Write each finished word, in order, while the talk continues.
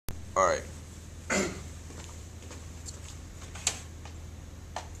Alright.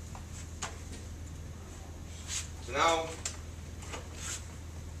 So now,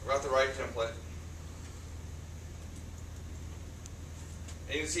 we're at the right template.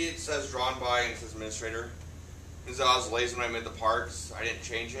 And you can see it says drawn by and it says administrator. Because I was lazy when I made the parts, I didn't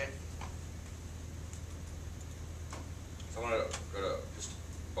change it. So I'm going to go to just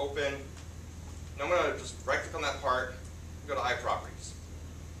open. And I'm going to just right click on that part and go to iProperties.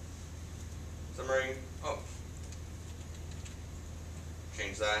 Summary. Oh.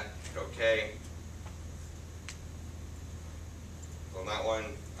 Change that. Hit OK. On that one,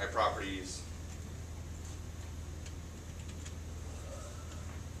 iProperties.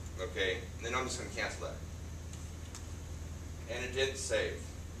 Okay, and then I'm just going to cancel that. And it didn't save,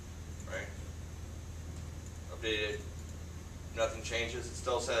 right? Updated, nothing changes. It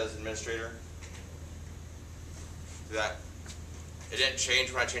still says administrator. See that? It didn't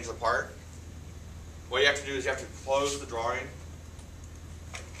change when I changed the part. What you have to do is you have to close the drawing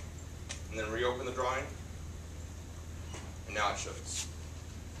and then reopen the drawing. And now it shows.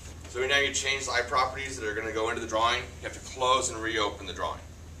 So now you change the iProperties that are going to go into the drawing. You have to close and reopen the drawing.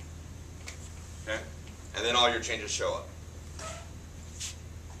 Okay? And then all your changes show up.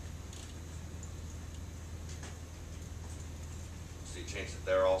 So you changed it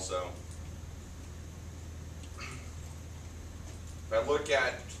there also. If I look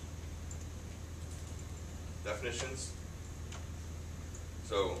at definitions,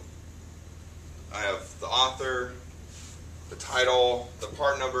 so I have the author, the title, the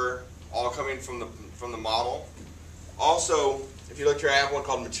part number, all coming from the model. Also, if you look here, I have one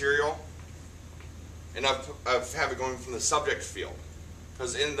called material, and I have it going from the subject field.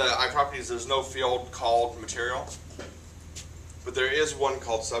 Because in the iProperties, there's no field called material, but there is one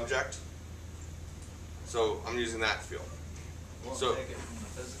called subject. So I'm using that field. Won't So take it from the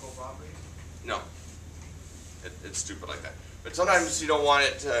physical properties? no, it's stupid like that. But sometimes you don't want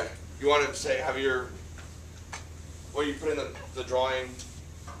it to. You want to say have your what you put in the drawing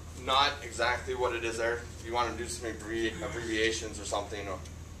not exactly what it is there. You want to do some abbreviations or something,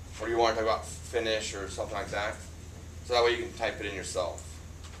 or you want to talk about finish or something like that. So that way you can type it in yourself.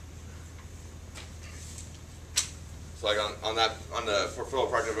 So like on the portfolio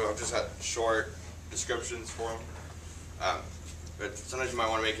project, I've just had short descriptions for them. But sometimes you might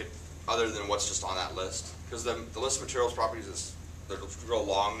want to make it other than what's just on that list. Because the list of materials properties is they're real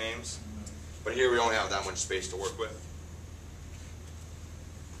long names. But here we only have that much space to work with.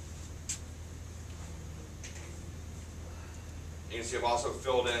 You can see I've also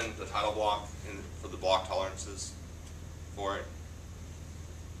filled in the title block for the block tolerances for it.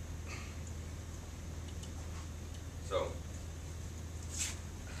 So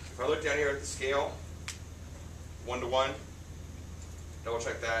if I look down here at the scale, 1:1, double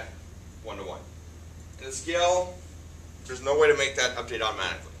check that, 1:1. In the scale, there's no way to make that update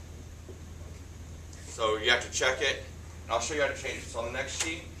automatically. So you have to check it, and I'll show you how to change it. So on the next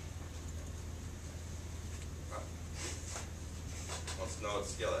sheet, let's know what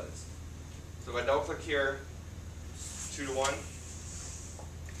scale that is. So if I double click here, 2:1.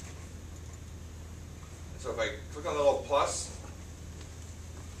 So if I click on the little plus,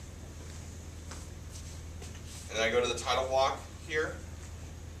 and then I go to the title block here,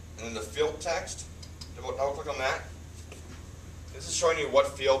 and then the field text, double click on that. This is showing you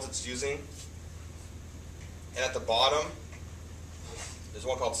what fields it's using. And at the bottom, there's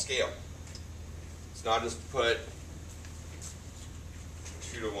one called scale. So now I just put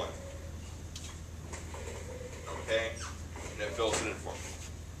 2:1. Okay? And it fills it in for me.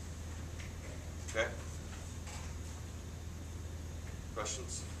 Okay?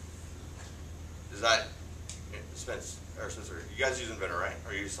 Questions? Is that Spencer, you guys use Inventor, right?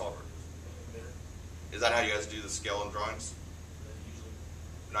 Or you use SolidWorks? Inventor. Is that how you guys do the scale and drawings? Usually.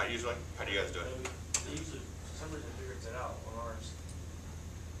 Not usually? How do you guys do it? They usually, for some reason, figures it out on ours.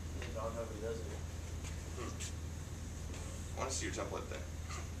 Nobody does it. I want to see your template then.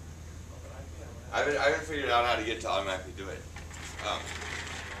 I I haven't figured out how to get to automatically do it.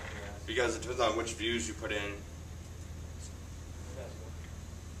 Because it depends on which views you put in.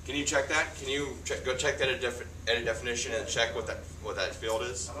 Can you check that? Can you go check that edit definition and check what that field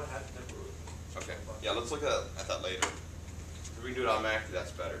is? I don't have to. Okay. Yeah, let's look at that later. If we can do it automatically,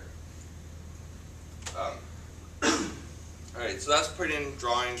 that's better. All right, so that's put in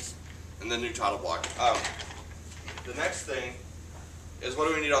drawings and the new title block. The next thing is what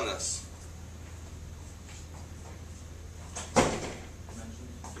do we need on this?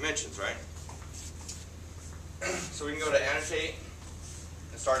 Dimensions, right? So we can go to annotate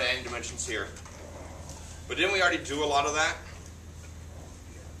and start adding dimensions here. But didn't we already do a lot of that?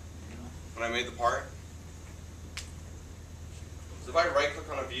 when I made the part. So if I right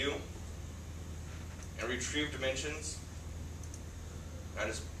click on a view and retrieve dimensions, I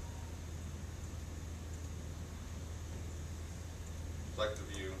just select the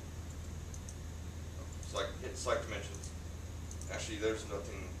view, hit select dimensions. Actually, there's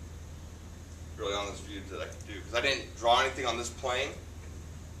nothing really on this view that I can do because I didn't draw anything on this plane,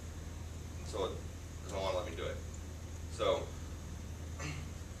 so it doesn't want to let me do it. So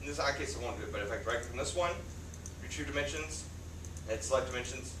in this case, it won't do it. But if I right click on this one, retrieve dimensions, and select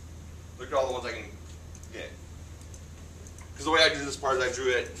dimensions, look at all the ones I can get. Because the way I drew this part is I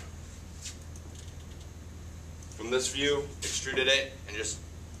drew it from this view, extruded it, and just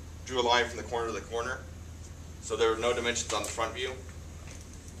drew a line from the corner to the corner. So there were no dimensions on the front view.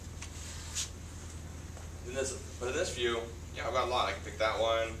 But in this view, yeah, I've got a lot. I can pick that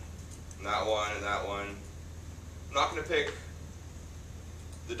one, and that one, and that one. I'm not going to pick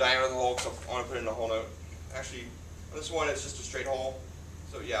the diameter of the hole because I want to put it in a hole note. Actually, on this one it's just a straight hole.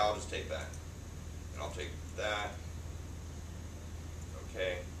 So yeah, I'll just take that. And I'll take that.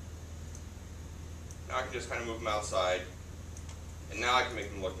 Okay. Now I can just kind of move them outside. And now I can make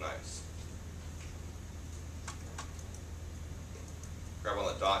them look nice. Grab on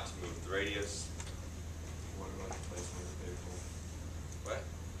the dot to move the radius. What about the placement of the big hole? What?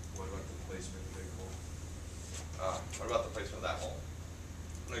 What about the placement of the big hole? What about the placement of that hole?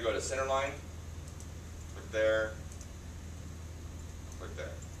 I'm going to go to center line. Click there. Click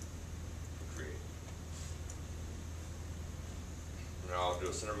there. Create. And I'll do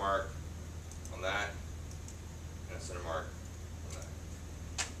a center mark on that. And a center mark on that.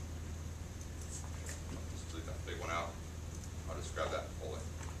 Just delete that big one out. I'll just grab that and pull it.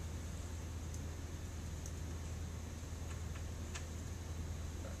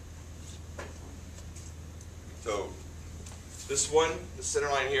 So this one, the center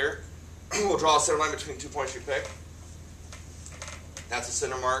line here, we'll draw a center line between 2 points you pick. That's a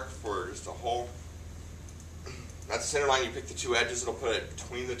center mark for just a hole. That's a center line, you pick the 2 edges, it'll put it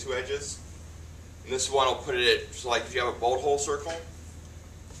between the 2 edges. And this one will put it, so like if you have a bolt hole circle,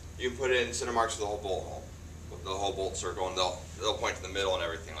 you can put it in center marks for the whole bolt hole. The whole bolt circle, and they'll point to the middle and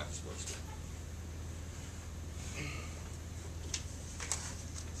everything like it's supposed to.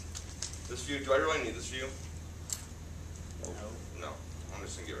 This view, do I really need this view? No, I'm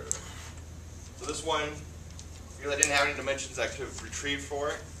just going to get rid of it. So this one, because I didn't have any dimensions I could have retrieved for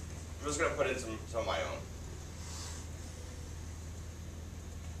it, I'm just going to put in some of my own.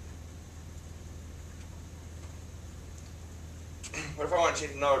 What if I want to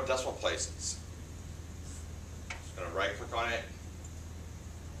change the number of decimal places? Just going to right click on it,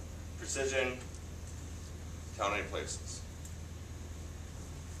 precision, tell how many places.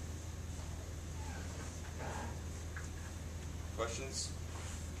 Questions?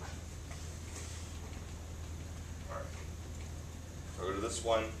 Alright. So go to this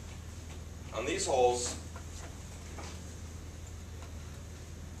one. On these holes,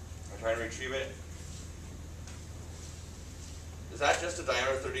 I'm trying to retrieve it. Is that just a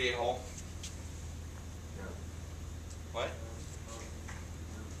diameter 38 hole? No. What?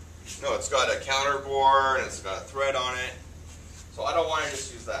 No, it's got a counter bore and it's got a thread on it. So I don't want to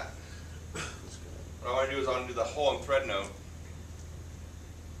just use that. What I want to do is I want to do the hole and thread node.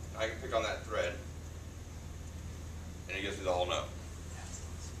 I can pick on that thread, and it gives me the whole node.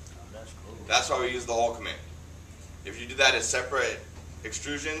 That's cool. That's why we use the hole command. If you do that as separate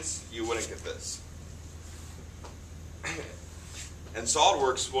extrusions, you wouldn't get this. And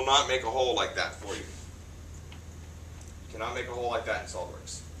SolidWorks will not make a hole like that for you. You cannot make a hole like that in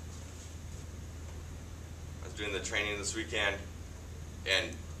SolidWorks. I was doing the training this weekend,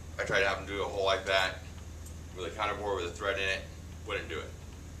 and I tried to have them do a hole like that with a counter bore with a thread in it. Wouldn't do it.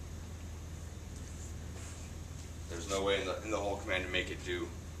 There's no way in the hole command to make it do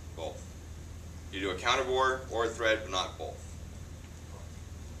both. You do a counter bore or a thread, but not both.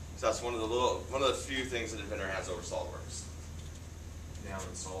 So that's one of the few things that Inventor has over SolidWorks. Now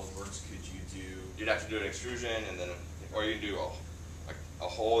in SolidWorks, could you do? You'd have to do an extrusion, and then, or you can do a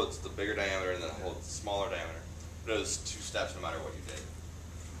hole that's the bigger diameter, and then a hole that's the smaller diameter. But it was 2 steps no matter what you did.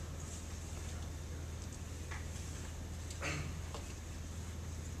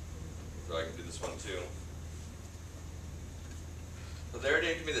 So I can do this one too. So there it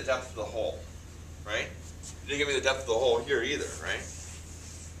didn't give me the depth of the hole, right? It didn't give me the depth of the hole here either, right?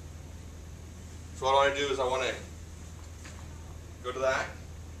 So what I want to do is I want to go to that.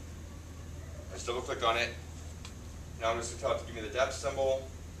 I just double click on it. Now I'm just going to tell it to give me the depth symbol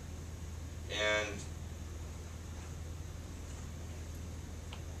and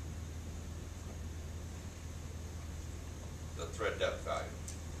the thread depth value.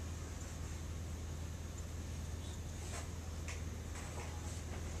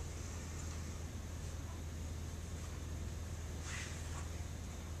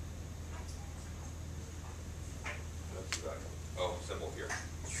 symbol here.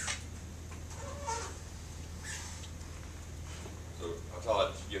 So I'll tell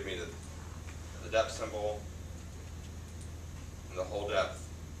it to give me the depth symbol and the whole depth.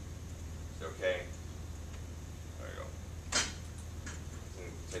 It's okay. There you go.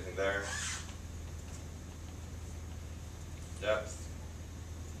 Same thing there. Depth,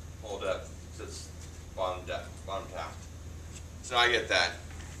 whole depth, sits bottom depth, bottom half. So now I get that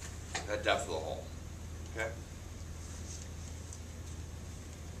depth of the hole. Okay?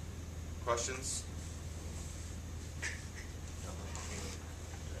 Questions?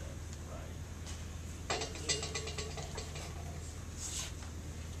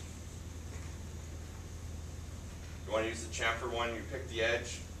 You want to use the chamfer one, you pick the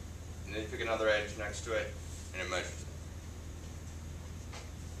edge, and then you pick another edge next to it, and it measures it.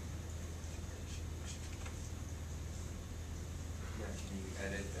 Can you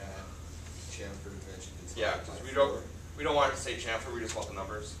edit that chamfer dimension? Yeah, because we don't want it to say chamfer, we just want the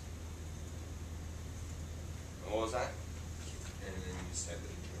numbers. And what was that? And then you just have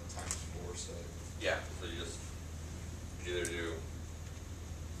it, times 4, so. Yeah, so you either do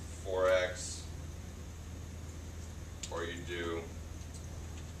 4x, or you do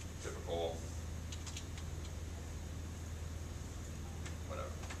typical, whatever.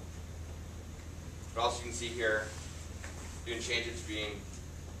 But also you can see here, you can change it to being,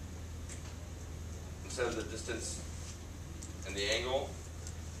 instead of the distance and the angle,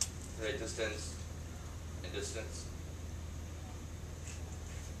 say distance and distance.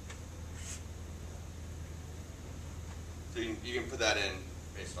 So you can put that in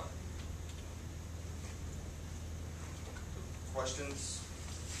based on. Questions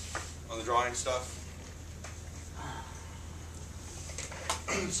on the drawing stuff?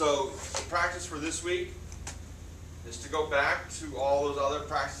 So the practice for this week is to go back to all those other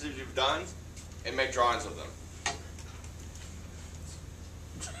practices you've done and make drawings of them.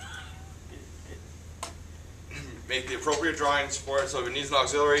 Make the appropriate drawings for it. So if it needs an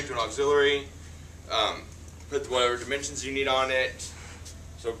auxiliary, do an auxiliary. Put whatever dimensions you need on it.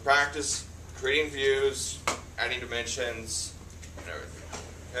 So practice creating views, adding dimensions, and everything.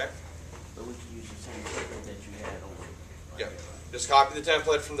 Okay? But we can use the same template that you had on. Yeah. Just copy the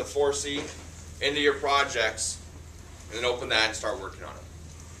template from the 4C into your projects, and then open that and start working on it.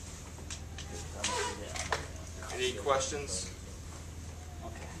 Any questions?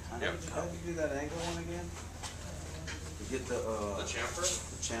 Okay. Yep. How did you do that angle one again? To get the chamfer?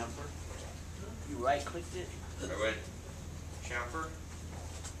 The chamfer? You right clicked it? I went chamfer.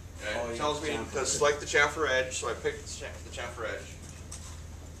 And Oh, it yeah, tells me chamfer. to select the chamfer edge, so I picked the chamfer edge.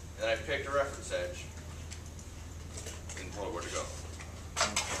 And then I picked a reference edge. And told it where to go.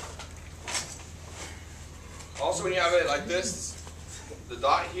 Also, when you have it like this, the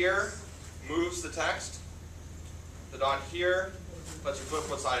dot here moves the text. The dot here lets you flip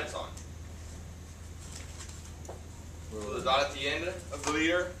what side it's on. So the dot at the end of the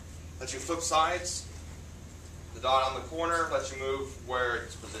leader lets you flip sides. The dot on the corner lets you move where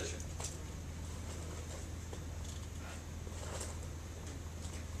it's positioned.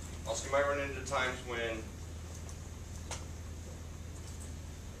 Also, you might run into times when,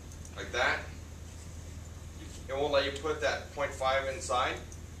 like that, it won't let you put that 0.5 inside.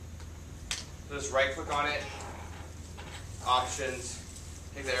 So just right click on it, options,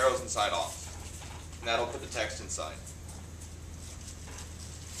 take the arrows inside off, and that'll put the text inside.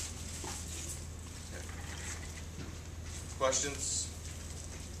 Questions?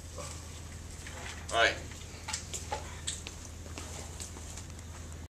 All right.